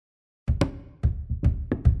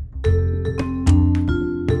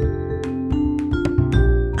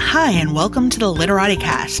Hi, and welcome to the Literati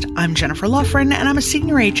Cast. I'm Jennifer Loughran, and I'm a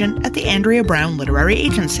senior agent at the Andrea Brown Literary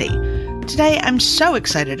Agency. Today, I'm so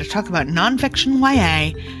excited to talk about nonfiction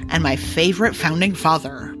YA and my favorite founding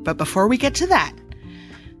father. But before we get to that,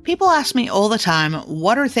 people ask me all the time,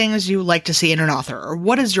 what are things you like to see in an author, or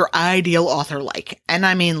what is your ideal author like? And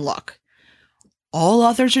I mean, look, all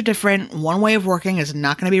authors are different. One way of working is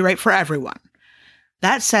not going to be right for everyone.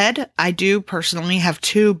 That said, I do personally have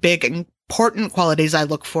two big important qualities I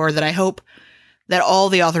look for that I hope that all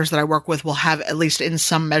the authors that I work with will have, at least in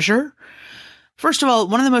some measure. First of all,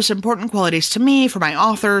 one of the most important qualities to me, for my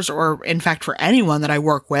authors, or in fact for anyone that I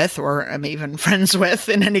work with or am even friends with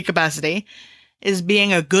in any capacity, is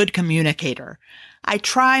being a good communicator. I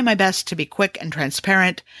try my best to be quick and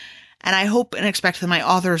transparent, and I hope and expect that my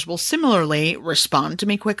authors will similarly respond to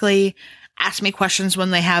me quickly, ask me questions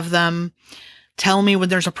when they have them, tell me when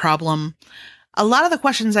there's a problem. A lot of the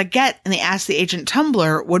questions I get in the Ask the Agent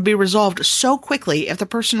Tumblr would be resolved so quickly if the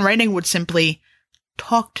person writing would simply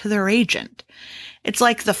talk to their agent. It's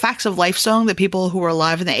like the Facts of Life song that people who were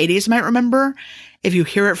alive in the 80s might remember. If you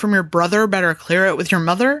hear it from your brother, better clear it with your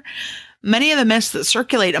mother. Many of the myths that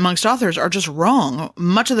circulate amongst authors are just wrong.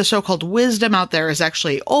 Much of the so-called wisdom out there is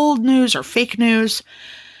actually old news or fake news.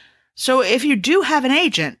 So if you do have an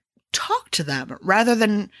agent, talk to them rather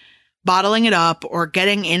than bottling it up or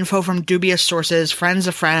getting info from dubious sources, friends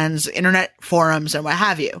of friends, internet forums, and what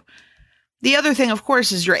have you. The other thing, of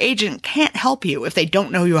course, is your agent can't help you if they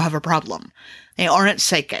don't know you have a problem. They aren't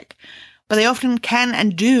psychic, but they often can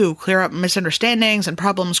and do clear up misunderstandings and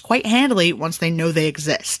problems quite handily once they know they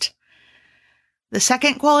exist. The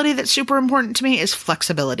second quality that's super important to me is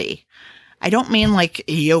flexibility. I don't mean like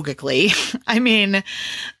yogically. I mean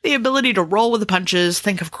the ability to roll with the punches,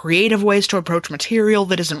 think of creative ways to approach material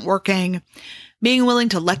that isn't working, being willing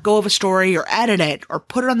to let go of a story or edit it or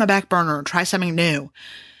put it on the back burner and try something new,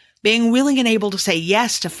 being willing and able to say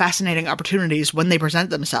yes to fascinating opportunities when they present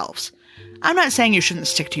themselves. I'm not saying you shouldn't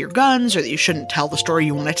stick to your guns or that you shouldn't tell the story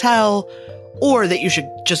you want to tell or that you should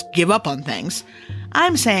just give up on things.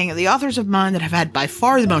 I'm saying the authors of mine that have had by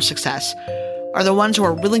far the most success are the ones who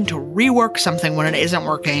are willing to rework something when it isn't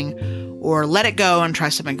working, or let it go and try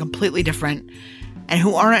something completely different, and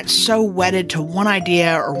who aren't so wedded to one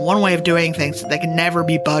idea or one way of doing things that they can never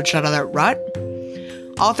be budged out of that rut.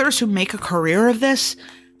 Authors who make a career of this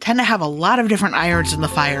tend to have a lot of different irons in the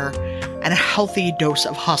fire and a healthy dose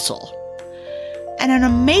of hustle. And an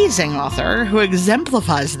amazing author who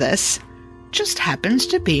exemplifies this just happens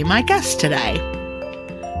to be my guest today.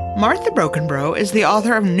 Martha Brockenbrough is the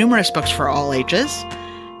author of numerous books for all ages.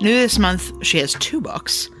 New this month, she has 2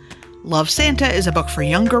 books. Love Santa is a book for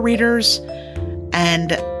younger readers,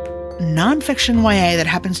 and nonfiction YA that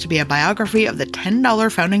happens to be a biography of the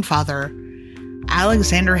 $10 founding father,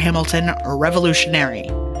 Alexander Hamilton, a revolutionary.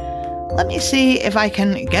 Let me see if I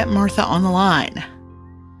can get Martha on the line.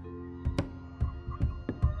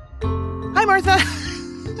 Hi, Martha.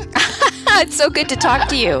 It's so good to talk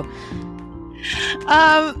to you.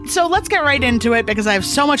 So let's get right into it because I have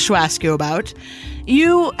so much to ask you about.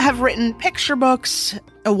 You have written picture books,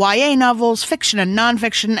 YA novels, fiction and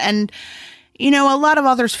nonfiction, and, a lot of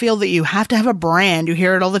authors feel that you have to have a brand. You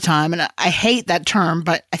hear it all the time, and I hate that term,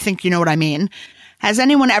 but I think you know what I mean. Has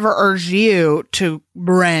anyone ever urged you to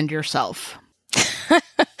brand yourself?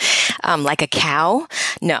 Like a cow?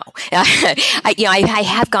 No. I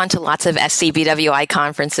have gone to lots of SCBWI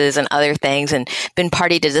conferences and other things and been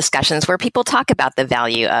party to discussions where people talk about the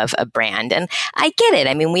value of a brand. And I get it.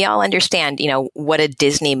 I mean, we all understand, what a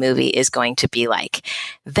Disney movie is going to be like.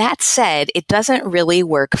 That said, it doesn't really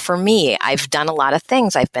work for me. I've done a lot of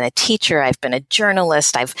things. I've been a teacher. I've been a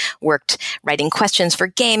journalist. I've worked writing questions for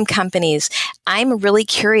game companies. I'm really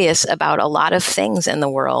curious about a lot of things in the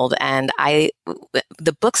world. And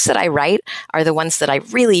the books that I write are the ones that I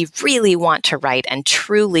really, really want to write and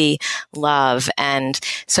truly love. And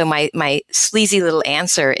so my sleazy little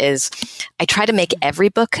answer is I try to make every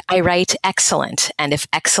book I write excellent. And if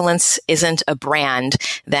excellence isn't a brand,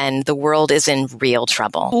 then the world is in real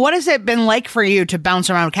trouble. What has it been like for you to bounce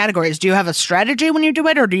around categories? Do you have a strategy when you do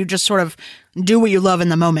it, or do you just sort of do what you love in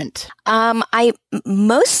the moment? I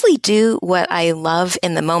mostly do what I love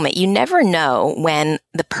in the moment. You never know when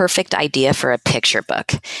the perfect idea for a picture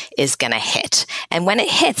book is going to hit. And when it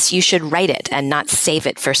hits, you should write it and not save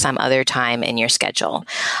it for some other time in your schedule.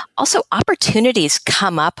 Also, opportunities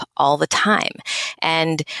come up all the time.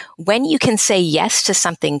 And when you can say yes to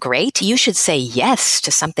something great, you should say yes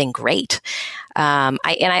to something great.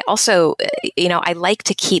 I also, I like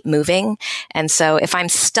to keep moving. And so if I'm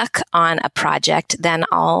stuck on a project, then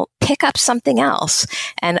I'll pick up something else.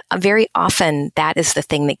 And very often that is the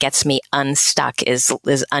thing that gets me unstuck is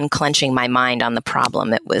unclenching my mind on the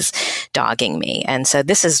problem that was dogging me. And so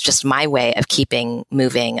this is just my way of keeping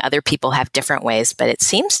moving. Other people have different ways, but it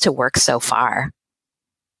seems to work so far.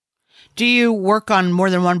 Do you work on more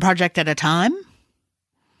than one project at a time?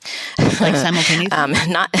 Like simultaneously?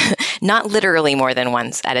 Not literally more than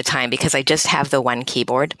once at a time, because I just have the one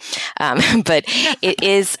keyboard. But it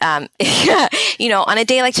is, on a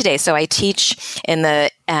day like today. So I teach in the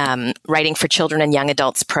Writing for Children and Young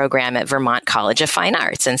Adults program at Vermont College of Fine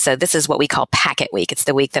Arts. And so this is what we call Packet Week. It's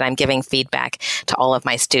the week that I'm giving feedback to all of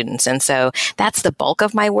my students. And so that's the bulk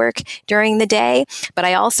of my work during the day. But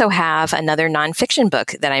I also have another nonfiction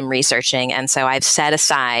book that I'm researching. And so I've set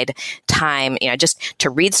aside time, just to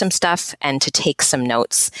read some stuff and to take some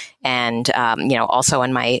notes. And, also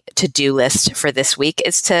on my to-do list for this week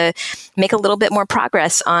is to make a little bit more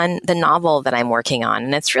progress on the novel that I'm working on.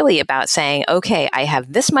 And it's really about saying, okay, I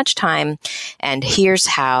have this much time and here's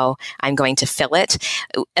how I'm going to fill it,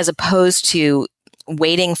 as opposed to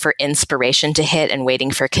waiting for inspiration to hit and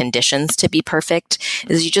waiting for conditions to be perfect.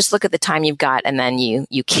 Is you just look at the time you've got and then you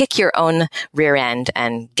kick your own rear end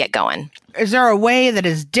and get going. Is there a way that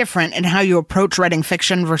is different in how you approach writing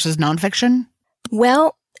fiction versus nonfiction?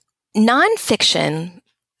 Well, nonfiction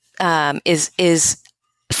is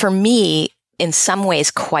for me in some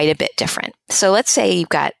ways quite a bit different. So let's say you've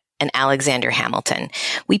got an Alexander Hamilton.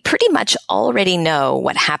 We pretty much already know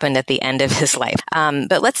what happened at the end of his life.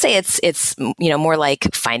 But let's say it's more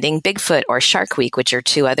like Finding Bigfoot or Shark Week, which are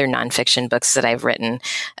two other nonfiction books that I've written.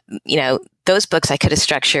 Those books I could have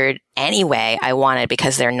structured any way I wanted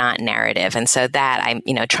because they're not narrative. And so that I'm,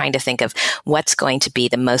 trying to think of what's going to be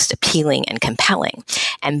the most appealing and compelling.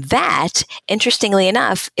 And that, interestingly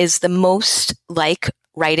enough, is the most like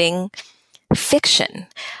writing fiction.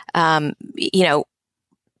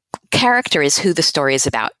 Character is who the story is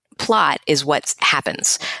about. Plot is what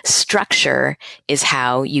happens. Structure is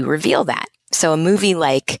how you reveal that. So a movie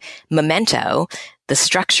like Memento, the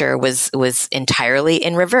structure was entirely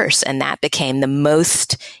in reverse, and that became the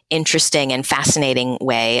most interesting and fascinating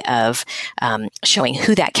way of showing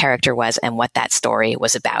who that character was and what that story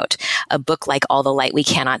was about. A book like All the Light We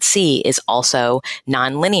Cannot See is also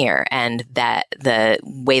nonlinear, and that the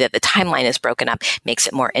way that the timeline is broken up makes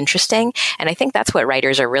it more interesting. And I think that's what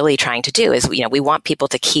writers are really trying to do is, we want people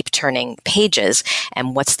to keep turning pages,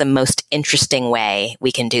 and what's the most interesting way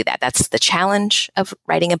we can do that? That's the challenge of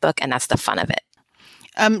writing a book, and that's the fun of it.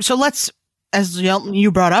 So let's, as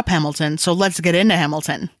you brought up Hamilton, so let's get into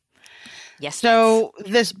Hamilton. Yes. So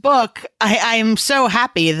this book, I'm so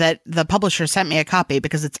happy that the publisher sent me a copy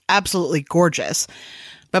because it's absolutely gorgeous.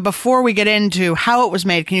 But before we get into how it was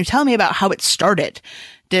made, can you tell me about how it started?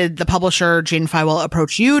 Did the publisher, Gene Feiwel,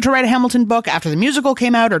 approach you to write a Hamilton book after the musical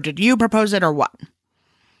came out, or did you propose it, or what?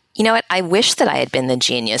 You know what? I wish that I had been the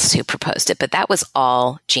genius who proposed it, but that was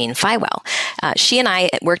all Gene Feiwel. She and I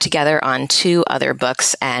worked together on two other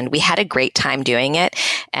books, and we had a great time doing it.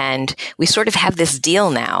 And we sort of have this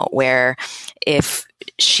deal now where if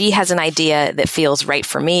she has an idea that feels right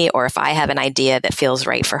for me, or if I have an idea that feels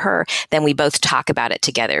right for her, then we both talk about it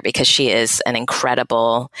together because she is an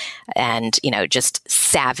incredible and, just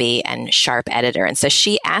savvy and sharp editor. And so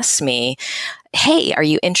she asked me, hey, are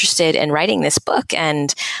you interested in writing this book?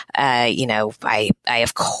 And, I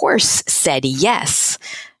of course said yes,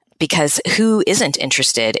 because who isn't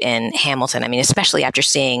interested in Hamilton? I mean, especially after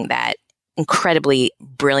seeing that incredibly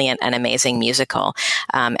brilliant and amazing musical.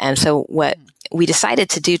 And so what we decided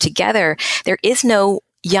to do together, there is no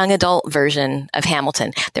young adult version of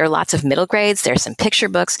Hamilton. There are lots of middle grades. There's some picture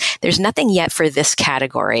books. There's nothing yet for this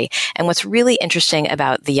category. And what's really interesting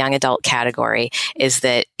about the young adult category is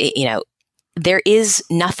that, there is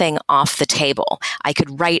nothing off the table. I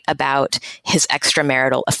could write about his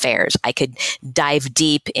extramarital affairs. I could dive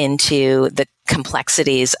deep into the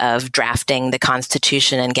complexities of drafting the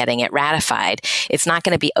Constitution and getting it ratified. It's not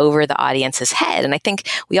going to be over the audience's head. And I think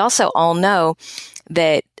we also all know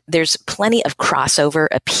that there's plenty of crossover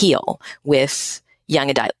appeal with young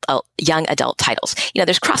adult titles.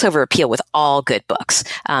 There's crossover appeal with all good books,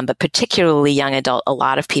 but particularly young adult. A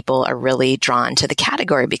lot of people are really drawn to the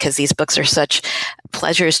category because these books are such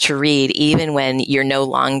pleasures to read, even when you're no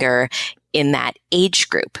longer in that age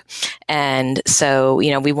group. And so,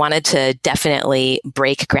 we wanted to definitely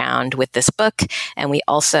break ground with this book. And we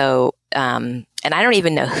also, and I don't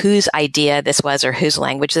even know whose idea this was or whose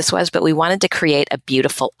language this was, but we wanted to create a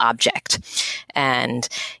beautiful object. And,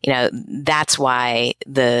 that's why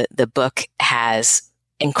the book has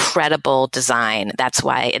incredible design. That's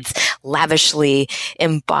why it's lavishly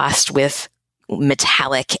embossed with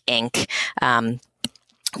metallic ink.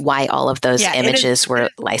 Why all of those images were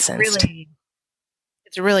licensed.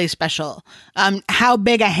 It's really special. How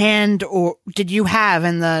big a hand did you have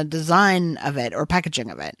in the design of it or packaging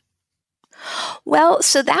of it? Well,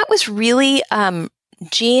 so that was really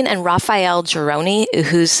Jean and Raphael Gironi,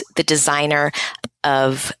 who's the designer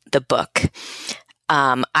of the book.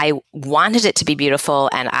 I wanted it to be beautiful,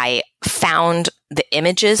 and I found the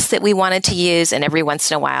images that we wanted to use. And every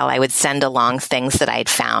once in a while, I would send along things that I'd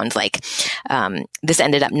found. Like this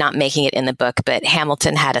ended up not making it in the book, but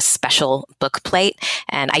Hamilton had a special book plate.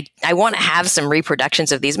 And I want to have some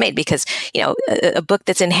reproductions of these made because, a book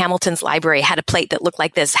that's in Hamilton's library had a plate that looked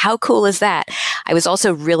like this. How cool is that? I was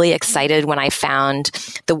also really excited when I found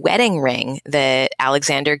the wedding ring that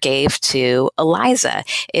Alexander gave to Eliza.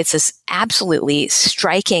 It's this absolutely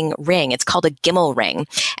striking ring. It's called a gimel ring,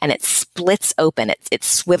 and it splits open. It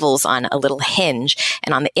swivels on a little hinge,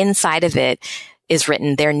 and on the inside of it is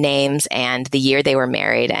written their names and the year they were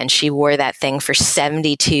married. And she wore that thing for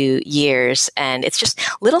 72 years. And it's just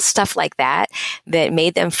little stuff like that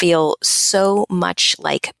made them feel so much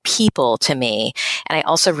like people to me. And I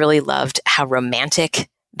also really loved how romantic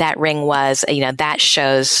that ring was. That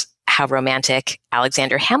shows how romantic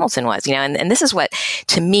Alexander Hamilton was, and this is what,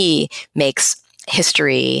 to me, makes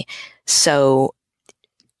history so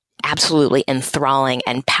absolutely enthralling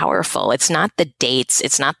and powerful. It's not the dates,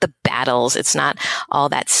 it's not the battles, it's not all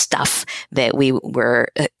that stuff that we were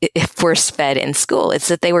force-fed in school. It's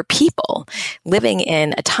that they were people living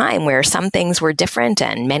in a time where some things were different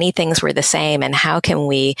and many things were the same. And how can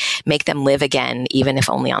we make them live again, even if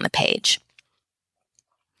only on the page?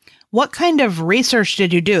 What kind of research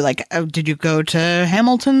did you do? Like, did you go to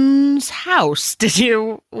Hamilton's house?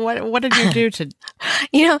 What did you do to?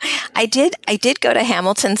 I did go to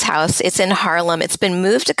Hamilton's house. It's in Harlem. It's been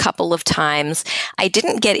moved a couple of times. I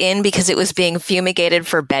didn't get in because it was being fumigated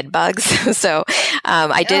for bed bugs. So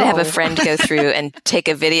I did have a friend go through and take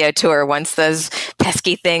a video tour once those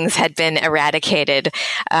pesky things had been eradicated.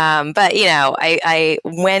 But I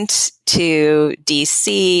went to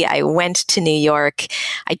DC. I went to New York.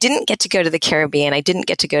 I didn't get to go to the Caribbean. I didn't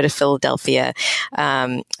get to go to Philadelphia.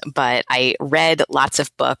 But I read lots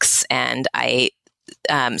of books, and I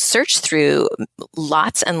searched through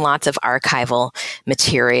lots and lots of archival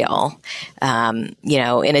material,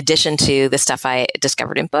 in addition to the stuff I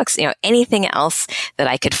discovered in books, anything else that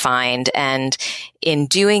I could find. And in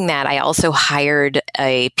doing that, I also hired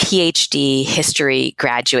a PhD history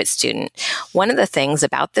graduate student. One of the things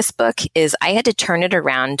about this book is I had to turn it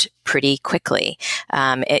around pretty quickly,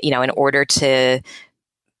 in order to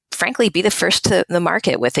frankly, be the first to the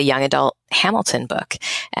market with a young adult Hamilton book.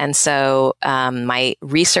 And so my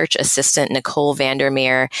research assistant, Nicole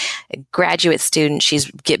Vandermeer, a graduate student,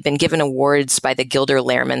 she's been given awards by the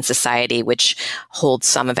Gilder-Lehrman Society, which holds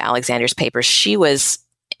some of Alexander's papers. She was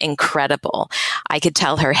incredible. I could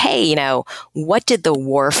tell her, hey, what did the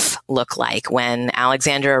wharf look like when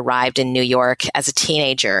Alexander arrived in New York as a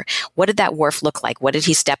teenager? What did that wharf look like? What did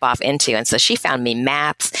he step off into? And so she found me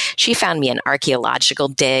maps. She found me an archaeological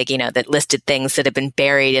dig, that listed things that had been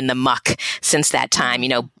buried in the muck since that time,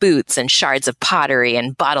 boots and shards of pottery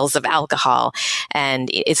and bottles of alcohol. And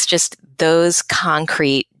it's just those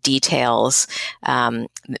concrete details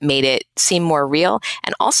made it seem more real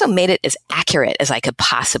and also made it as accurate as I could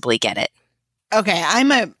possibly get it. Okay,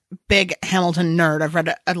 I'm a big Hamilton nerd. I've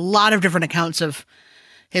read a lot of different accounts of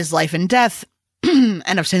his life and death, and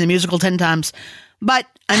I've seen the musical 10 times, but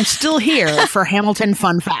I'm still here for Hamilton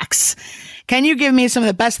fun facts. Can you give me some of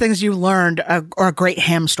the best things you learned or a great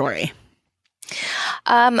Ham story?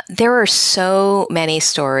 There are so many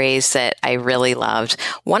stories that I really loved.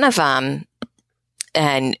 One of them,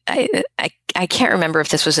 and I can't remember if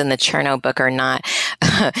this was in the Cherno book or not,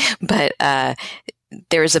 but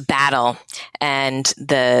there was a battle, and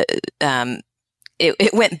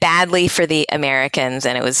it went badly for the Americans,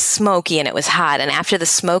 and it was smoky and it was hot. And after the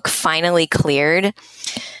smoke finally cleared,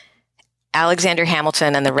 Alexander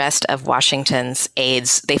Hamilton and the rest of Washington's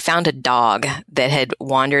aides, they found a dog that had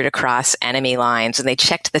wandered across enemy lines, and they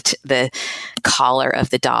checked the collar of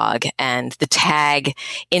the dog, and the tag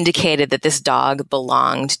indicated that this dog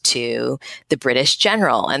belonged to the British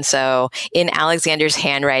general. And so in Alexander's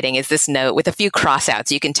handwriting is this note with a few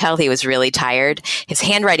crossouts. You can tell he was really tired. His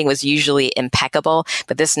handwriting was usually impeccable,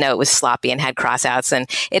 but this note was sloppy and had crossouts. And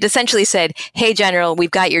it essentially said, "Hey, General,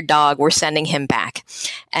 we've got your dog. We're sending him back."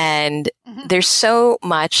 And there's so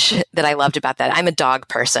much that I loved about that. I'm a dog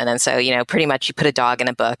person. And so, pretty much you put a dog in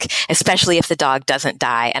a book, especially if the dog doesn't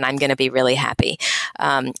die, and I'm going to be really happy.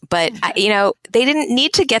 But they didn't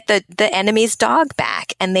need to get the enemy's dog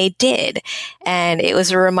back, and they did. And it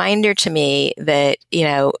was a reminder to me that,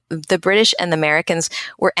 the British and the Americans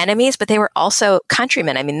were enemies, but they were also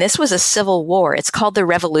countrymen. I mean, this was a civil war. It's called the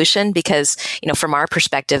Revolution because, from our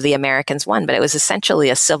perspective, the Americans won, but it was essentially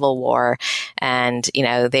a civil war. And,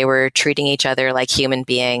 they were treating each other like human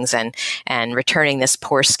beings and returning this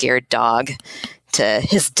poor scared dog to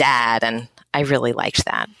his dad. And I really liked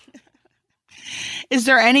that. Is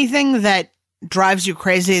there anything that drives you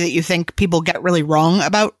crazy that you think people get really wrong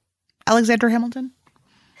about Alexander Hamilton?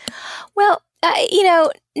 Well,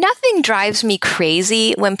 nothing drives me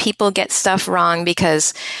crazy when people get stuff wrong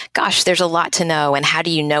because, gosh, there's a lot to know. And how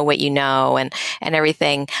do you know what you know and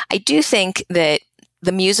everything? I do think that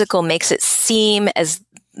the musical makes it seem as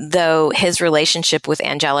though his relationship with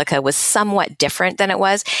Angelica was somewhat different than it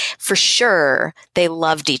was. For sure, they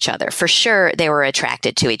loved each other. For sure, they were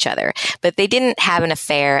attracted to each other. But they didn't have an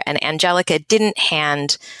affair, and Angelica didn't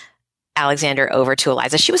hand Alexander over to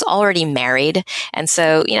Eliza. She was already married. And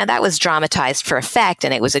so, that was dramatized for effect,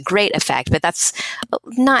 and it was a great effect, but that's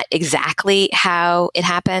not exactly how it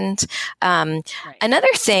happened. Right.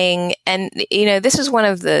 Another thing, and, this is one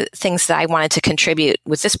of the things that I wanted to contribute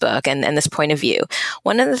with this book and this point of view.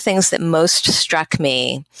 One of the things that most struck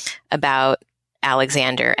me about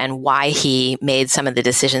Alexander and why he made some of the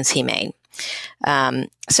decisions he made.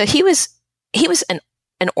 So he was an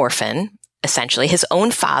orphan. Essentially, his own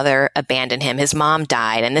father abandoned him. His mom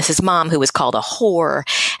died, and this is mom who was called a whore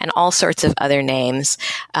and all sorts of other names.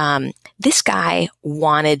 This guy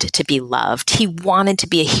wanted to be loved. He wanted to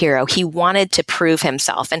be a hero. He wanted to prove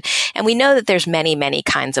himself. And we know that there's many, many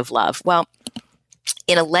kinds of love. Well,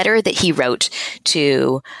 in a letter that he wrote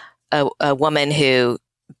to a woman who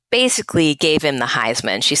basically gave him the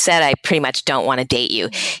Heisman. She said, I pretty much don't want to date you.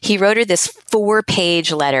 He wrote her this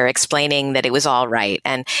 4-page letter explaining that it was all right.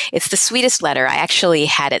 And it's the sweetest letter. I actually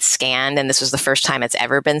had it scanned, and this was the first time it's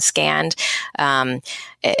ever been scanned.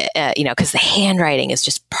 Because the handwriting is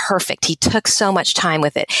just perfect. He took so much time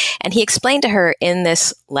with it. And he explained to her in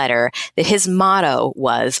this letter that his motto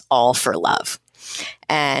was all for love.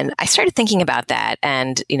 And I started thinking about that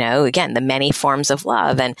and, again, the many forms of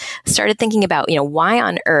love, and started thinking about, why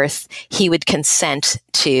on earth he would consent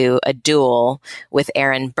to a duel with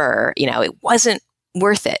Aaron Burr. It wasn't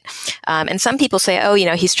worth it. And some people say,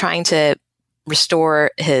 he's trying to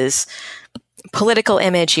restore his political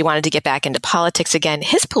image. He wanted to get back into politics again.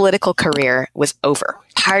 His political career was over.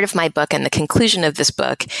 Part of my book and the conclusion of this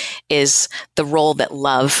book is the role that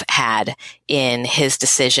love had in his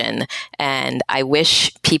decision. And I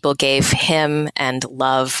wish people gave him and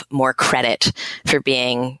love more credit for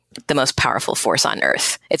being the most powerful force on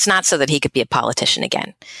earth. It's not so that he could be a politician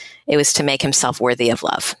again. It was to make himself worthy of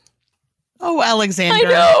love. Oh, Alexander.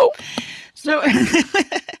 I know. So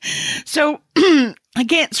I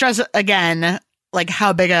can't stress again,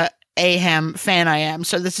 how big a Ham fan I am.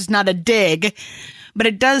 So this is not a dig, but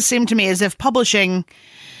it does seem to me as if publishing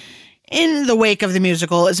in the wake of the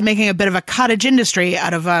musical is making a bit of a cottage industry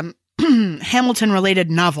out of Hamilton-related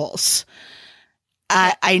novels.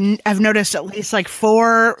 I've noticed at least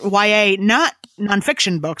 4 YA, not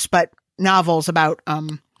nonfiction books, but novels about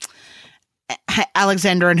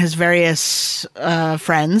Alexander and his various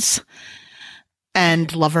friends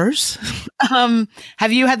and lovers.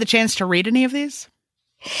 Have you had the chance to read any of these?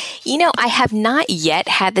 I have not yet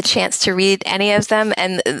had the chance to read any of them.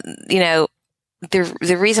 And,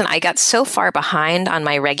 the reason I got so far behind on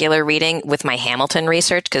my regular reading with my Hamilton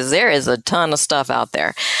research, because there is a ton of stuff out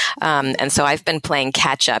there. And so I've been playing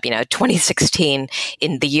catch up. 2016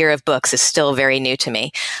 in the year of books is still very new to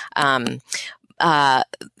me. I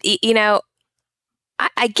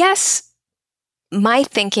guess my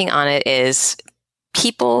thinking on it is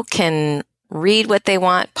people can read what they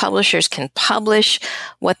want. Publishers can publish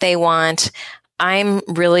what they want. I'm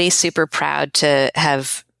really super proud to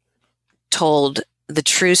have told the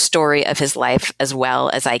true story of his life as well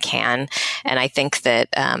as I can. And I think that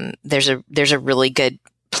there's a really good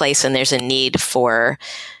place and there's a need for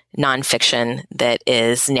nonfiction that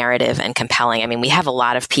is narrative and compelling. I mean, we have a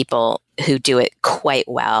lot of people who do it quite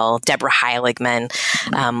well. Deborah Heiligman,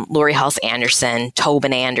 Laurie Halse Anderson,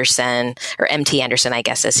 Tobin Anderson, or M.T. Anderson, I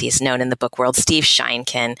guess, as he's known in the book world, Steve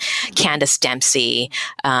Sheinkin, Candace Dempsey.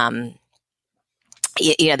 There's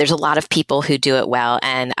a lot of people who do it well.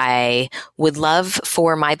 And I would love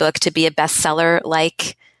for my book to be a bestseller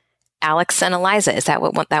like Alex and Eliza. Is that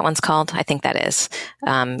what that one's called? I think that is.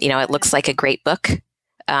 It looks like a great book.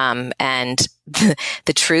 And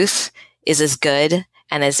the truth is as good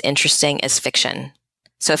and as interesting as fiction.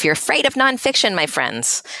 So if you're afraid of nonfiction, my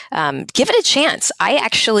friends, give it a chance.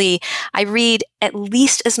 I read at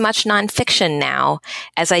least as much nonfiction now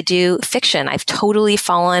as I do fiction. I've totally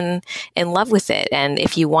fallen in love with it. And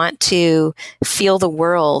if you want to feel the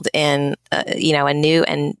world in, a new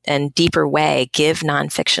and deeper way, give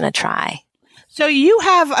nonfiction a try. So you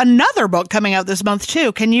have another book coming out this month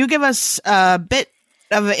too. Can you give us a bit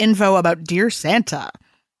of info about Dear Santa?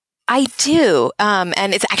 I do.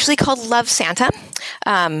 And it's actually called Love Santa.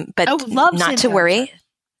 But not Santa. To worry.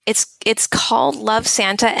 It's called Love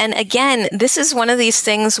Santa. And again, this is one of these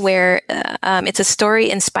things where it's a story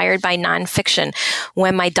inspired by nonfiction.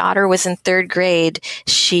 When my daughter was in 3rd grade,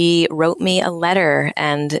 she wrote me a letter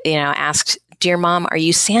and, asked, "Dear Mom, are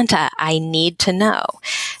you Santa? I need to know."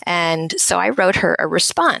 And so I wrote her a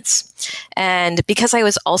response. And because I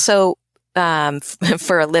was also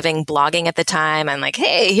for a living blogging at the time, I'm like,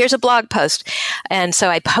 hey, here's a blog post. And so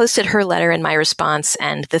I posted her letter in my response,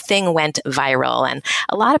 and the thing went viral. And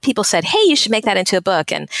a lot of people said, hey, you should make that into a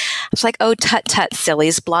book. And I was like, oh, tut,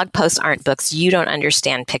 sillies. Blog posts aren't books. You don't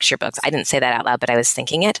understand picture books. I didn't say that out loud, but I was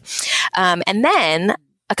thinking it. And then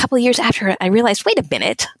a couple of years after, I realized, wait a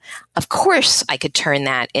minute, of course I could turn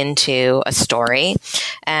that into a story.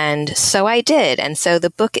 And so I did. And so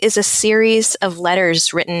the book is a series of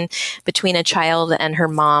letters written between a child and her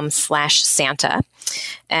mom / Santa.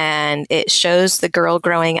 And it shows the girl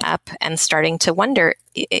growing up and starting to wonder,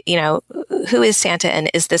 who is Santa and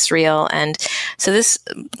is this real? And so this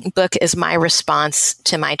book is my response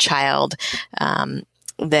to my child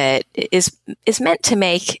that is meant to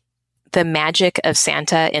make the magic of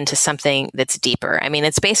Santa into something that's deeper. I mean,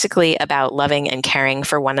 it's basically about loving and caring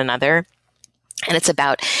for one another. And it's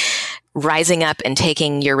about rising up and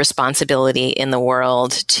taking your responsibility in the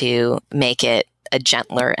world to make it a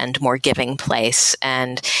gentler and more giving place.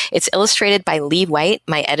 And it's illustrated by Lee White.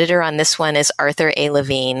 My editor on this one is Arthur A.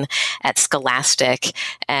 Levine at Scholastic.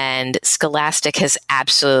 And Scholastic has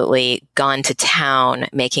absolutely gone to town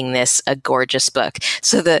making this a gorgeous book.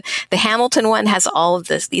 So the Hamilton one has all of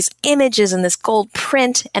these images and this gold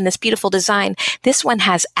print and this beautiful design. This one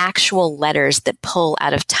has actual letters that pull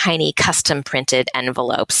out of tiny custom printed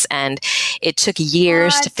envelopes. And it took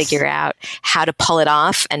years to figure out how to pull it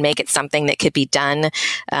off and make it something that could be done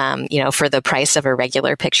for the price of a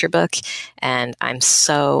regular picture book. And I'm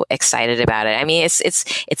so excited about it. I mean,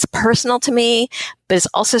 it's personal to me, but it's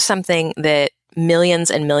also something that millions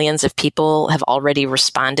and millions of people have already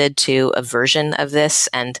responded to a version of this.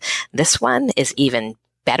 And this one is even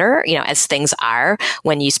better, as things are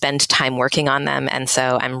when you spend time working on them. And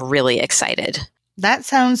so I'm really excited. That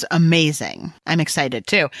sounds amazing. I'm excited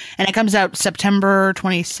too. And it comes out September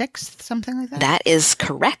 26th, something like that? That is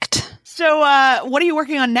correct. So what are you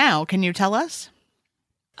working on now? Can you tell us?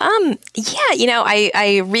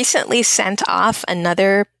 I recently sent off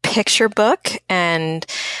another picture book, and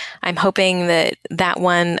I'm hoping that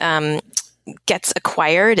one gets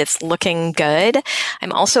acquired. It's looking good.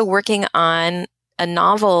 I'm also working on a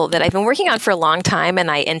novel that I've been working on for a long time,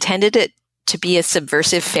 and I intended it to be a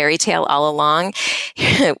subversive fairy tale all along.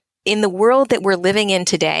 In the world that we're living in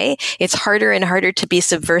today, it's harder and harder to be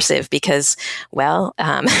subversive because,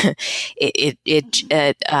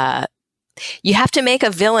 you have to make a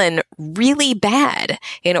villain really bad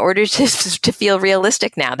in order to feel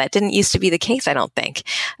realistic now. That didn't used to be the case, I don't think.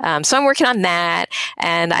 So I'm working on that.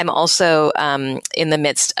 And I'm also in the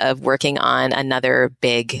midst of working on another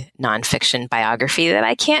big nonfiction biography that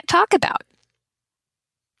I can't talk about.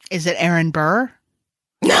 Is it Aaron Burr?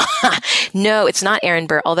 No, it's not Aaron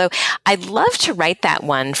Burr, although I'd love to write that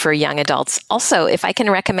one for young adults. Also, if I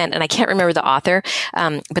can recommend, and I can't remember the author,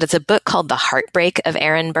 but it's a book called The Heartbreak of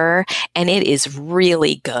Aaron Burr, and it is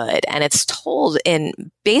really good. And it's told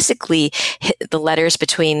in basically the letters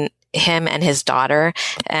between him and his daughter.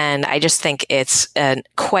 And I just think it's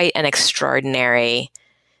quite an extraordinary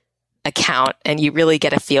account, and you really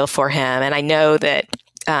get a feel for him. And I know that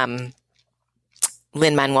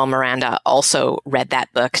Lin-Manuel Miranda also read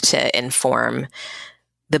that book to inform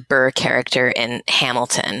the Burr character in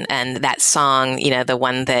Hamilton. And that song, the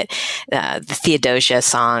one that, the Theodosia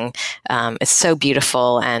song, is so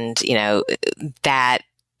beautiful. And, that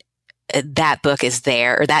book is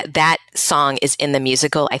there, or that song is in the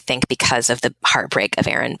musical, I think, because of the heartbreak of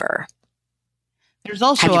Aaron Burr. There's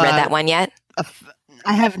also Have you read that one yet?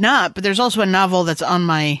 I have not, but there's also a novel that's on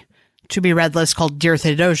my to-be-read list called Dear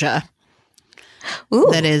Theodosia. Ooh.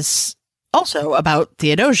 That is also about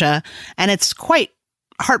Theodosia, and it's quite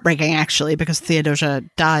heartbreaking, actually, because Theodosia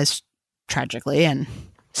dies tragically. And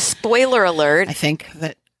spoiler alert! I think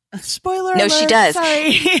that Spoiler No, alert, she does.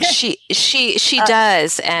 sorry. She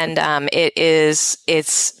does, and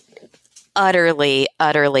it's utterly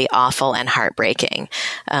awful and heartbreaking.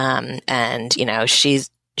 And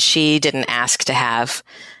she didn't ask to have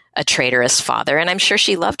a traitorous father, and I'm sure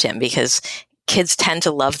she loved him because kids tend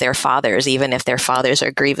to love their fathers even if their fathers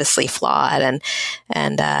are grievously flawed,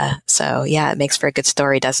 and so yeah, it makes for a good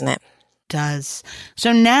story, doesn't it? Does.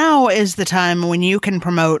 So now is the time when you can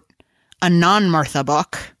promote a non-Martha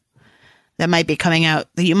book that might be coming out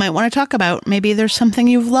that you might want to talk about. Maybe there's something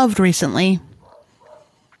you've loved recently.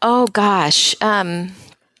 Oh gosh, I'm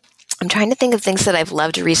trying to think of things that I've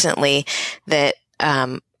loved recently that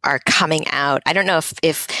are coming out. I don't know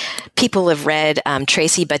if people have read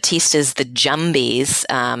Tracy Batista's The Jumbies.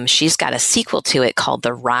 She's got a sequel to it called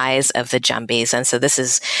The Rise of the Jumbies, and so this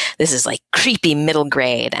is like creepy middle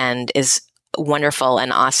grade and is wonderful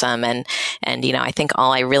and awesome. And I think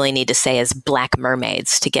all I really need to say is Black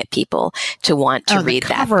Mermaids to get people to want to read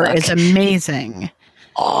that book. The cover is amazing.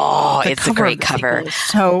 Oh, it's a great cover.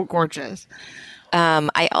 So gorgeous.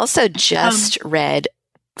 I also just read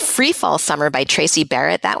Free Fall Summer by Tracy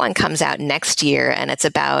Barrett. That one comes out next year, and it's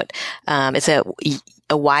about it's a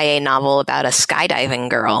YA novel about a skydiving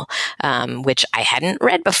girl, which I hadn't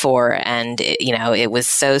read before, and it was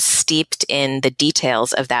so steeped in the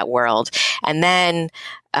details of that world. And then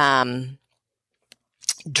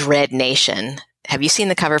Dread Nation. Have you seen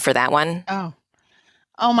the cover for that one?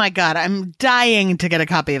 Oh my God! I'm dying to get a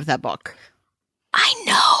copy of that book. I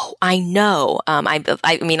know.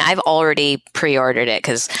 I mean, I've already pre-ordered it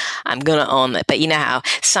because I'm going to own it. But you know how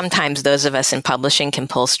sometimes those of us in publishing can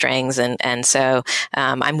pull strings, and so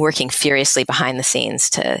I'm working furiously behind the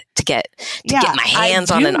scenes to get my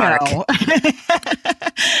hands on an arc.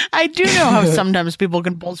 I do know how sometimes people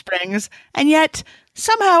can pull strings, and yet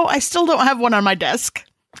somehow I still don't have one on my desk.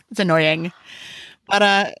 It's annoying, but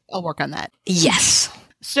I'll work on that. Yes.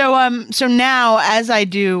 So now, as I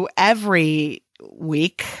do every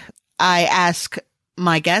week, I ask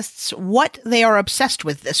my guests what they are obsessed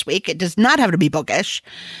with this week. It does not have to be bookish.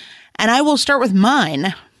 And I will start with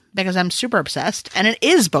mine because I'm super obsessed, and it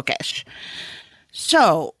is bookish.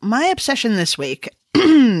 So my obsession this week,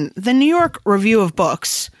 the New York Review of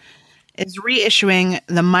Books is reissuing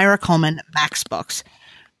the Myra Coleman Max books.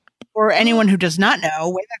 For anyone who does not know,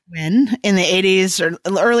 way back when, in the 80s or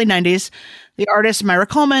early 90s, the artist Myra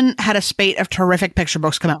Coleman had a spate of terrific picture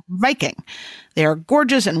books come out from Viking. They are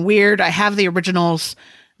gorgeous and weird. I have the originals.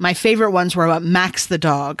 My favorite ones were about Max the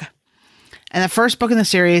dog. And the first book in the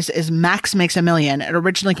series is Max Makes a Million. It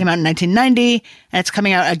originally came out in 1990, and it's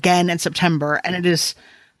coming out again in September. And it is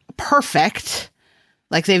perfect.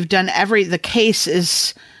 Like, they've done the case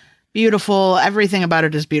is beautiful. Everything about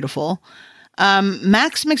it is beautiful.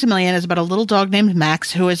 Max Makes a Million is about a little dog named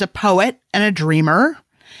Max who is a poet and a dreamer.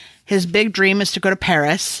 His big dream is to go to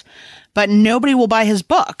Paris, but nobody will buy his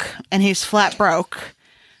book, and he's flat broke.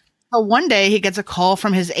 So one day he gets a call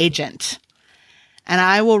from his agent, and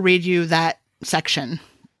I will read you that section.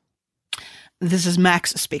 This is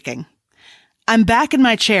Max speaking. I'm back in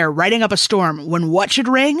my chair writing up a storm when what should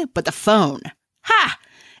ring but the phone. Ha!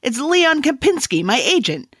 It's Leon Kempinski, my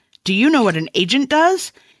agent. Do you know what an agent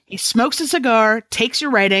does? He smokes a cigar, takes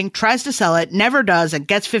your writing, tries to sell it, never does, and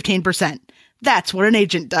gets 15%. That's what an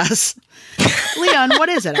agent does. Leon, what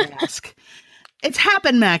is it? I ask. It's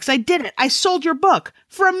happened, Max. I did it. I sold your book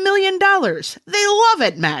for $1 million. They love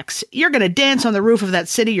it, Max. You're going to dance on the roof of that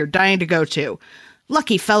city you're dying to go to.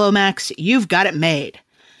 Lucky fellow, Max. You've got it made.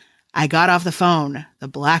 I got off the phone, the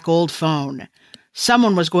black old phone.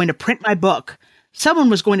 Someone was going to print my book. Someone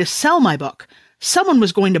was going to sell my book. Someone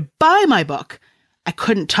was going to buy my book. I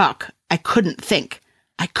couldn't talk. I couldn't think.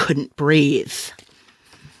 I couldn't breathe.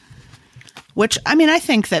 Which, I mean, I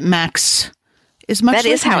think that Max is much like that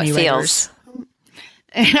is how it writers.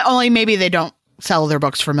 feels. Only maybe they don't sell their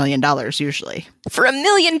books for $1 million usually. For $1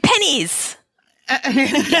 million pennies.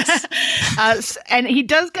 Yes. And he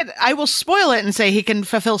does I will spoil it and say he can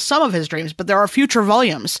fulfill some of his dreams, but there are future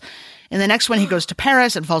volumes. In the next one, he goes to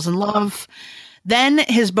Paris and falls in love. Then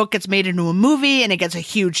his book gets made into a movie and he gets a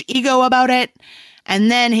huge ego about it.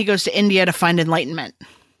 And then he goes to India to find enlightenment.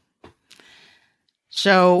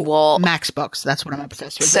 So, Max books, that's what I'm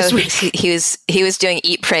obsessed with this week. He was doing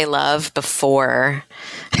Eat, Pray, Love before,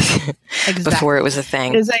 before it was a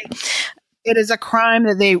thing. It is a crime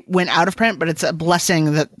that they went out of print, but it's a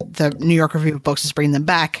blessing that the New York Review of Books is bringing them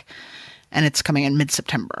back, and it's coming in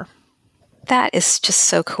mid-September. That is just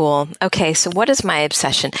so cool. Okay, so what is my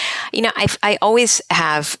obsession? I always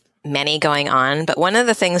have many going on, but one of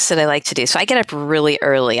the things that I like to do, so I get up really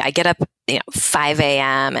early. I get up 5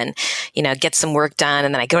 a.m. and, get some work done.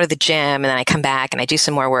 And then I go to the gym and then I come back and I do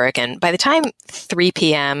some more work. And by the time 3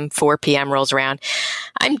 p.m., 4 p.m. rolls around,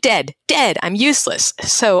 I'm dead. I'm useless.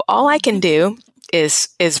 So all I can do is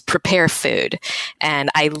prepare food. And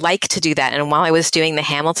I like to do that. And while I was doing the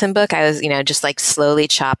Hamilton book, I was, just like slowly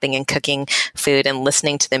chopping and cooking food and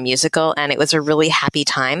listening to the musical. And it was a really happy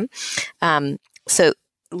time. So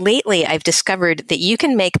lately I've discovered that you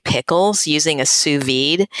can make pickles using a sous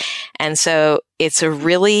vide. And so it's a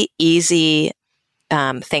really easy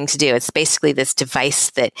thing to do. It's basically this device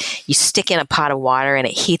that you stick in a pot of water and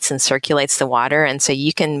it heats and circulates the water. And so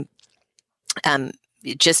you can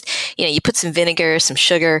you put some vinegar, some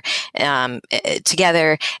sugar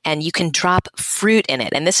together, and you can drop fruit in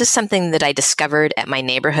it. And this is something that I discovered at my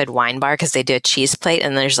neighborhood wine bar because they do a cheese plate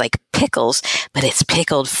and there's like pickles, but it's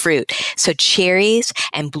pickled fruit. So cherries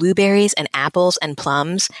and blueberries and apples and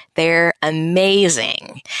plums, they're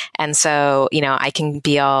amazing. And so, I can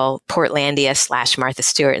be all Portlandia / Martha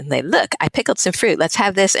Stewart and say, look, I pickled some fruit. Let's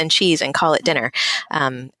have this and cheese and call it dinner. You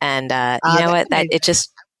know what?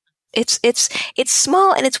 It's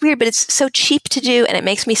small and it's weird, but it's so cheap to do and it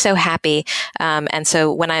makes me so happy. And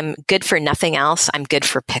so when I'm good for nothing else, I'm good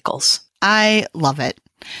for pickles. I love it.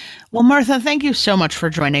 Well, Martha, thank you so much for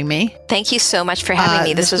joining me. Thank you so much for having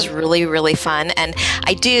me. This was really, really fun. And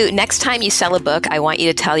next time you sell a book, I want you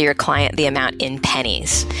to tell your client the amount in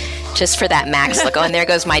pennies, just for that Max look. Oh, and there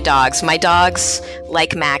goes my dogs. My dogs,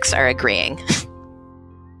 like Max, are agreeing.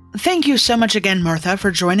 Thank you so much again, Martha,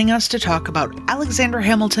 for joining us to talk about Alexander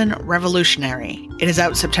Hamilton Revolutionary. It is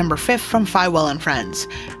out September 5th from Fywell & Friends,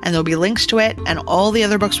 and there'll be links to it and all the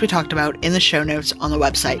other books we talked about in the show notes on the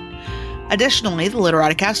website. Additionally, the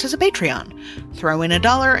Literati-Cast has a Patreon. Throw in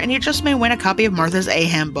 $1 and you just may win a copy of Martha's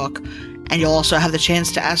AHAM book, and you'll also have the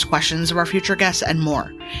chance to ask questions of our future guests and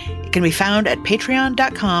more. It can be found at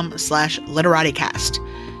patreon.com/literaticast.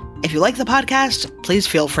 If you like the podcast, please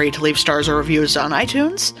feel free to leave stars or reviews on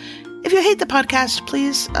iTunes. If you hate the podcast,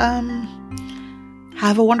 please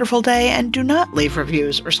have a wonderful day and do not leave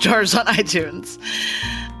reviews or stars on iTunes.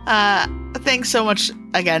 Thanks so much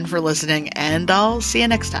again for listening, and I'll see you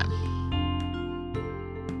next time.